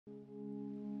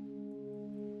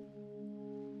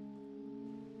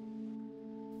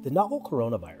The novel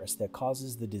coronavirus that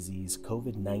causes the disease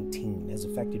COVID-19 has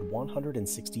affected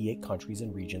 168 countries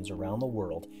and regions around the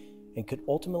world and could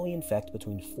ultimately infect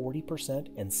between 40%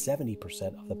 and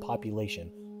 70% of the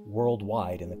population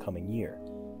worldwide in the coming year.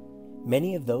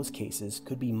 Many of those cases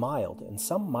could be mild and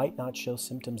some might not show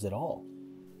symptoms at all,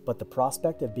 but the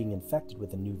prospect of being infected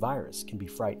with a new virus can be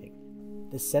frightening.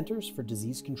 The Centers for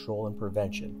Disease Control and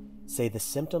Prevention say the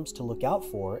symptoms to look out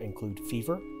for include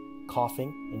fever,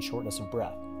 coughing, and shortness of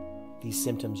breath. These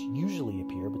symptoms usually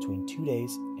appear between 2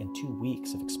 days and 2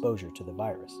 weeks of exposure to the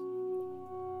virus.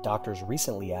 Doctors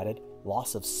recently added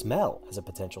loss of smell as a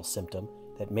potential symptom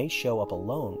that may show up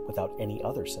alone without any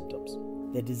other symptoms.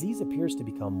 The disease appears to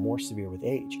become more severe with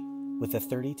age, with the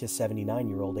 30 to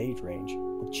 79-year-old age range,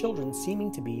 with children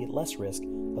seeming to be at less risk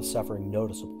of suffering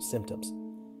noticeable symptoms.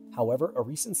 However, a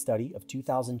recent study of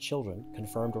 2,000 children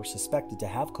confirmed or suspected to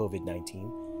have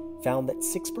COVID-19 found that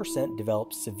 6%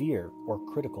 developed severe or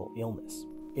critical illness.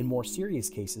 In more serious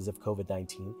cases of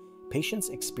COVID-19, patients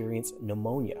experience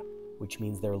pneumonia, which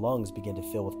means their lungs begin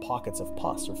to fill with pockets of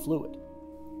pus or fluid.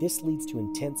 This leads to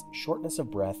intense shortness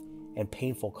of breath and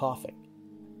painful coughing.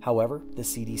 However, the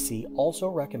CDC also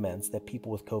recommends that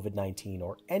people with COVID-19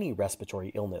 or any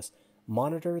respiratory illness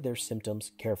monitor their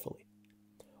symptoms carefully.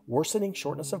 Worsening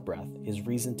shortness of breath is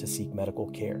reason to seek medical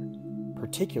care,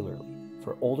 particularly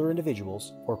for older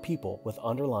individuals or people with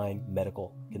underlying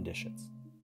medical conditions.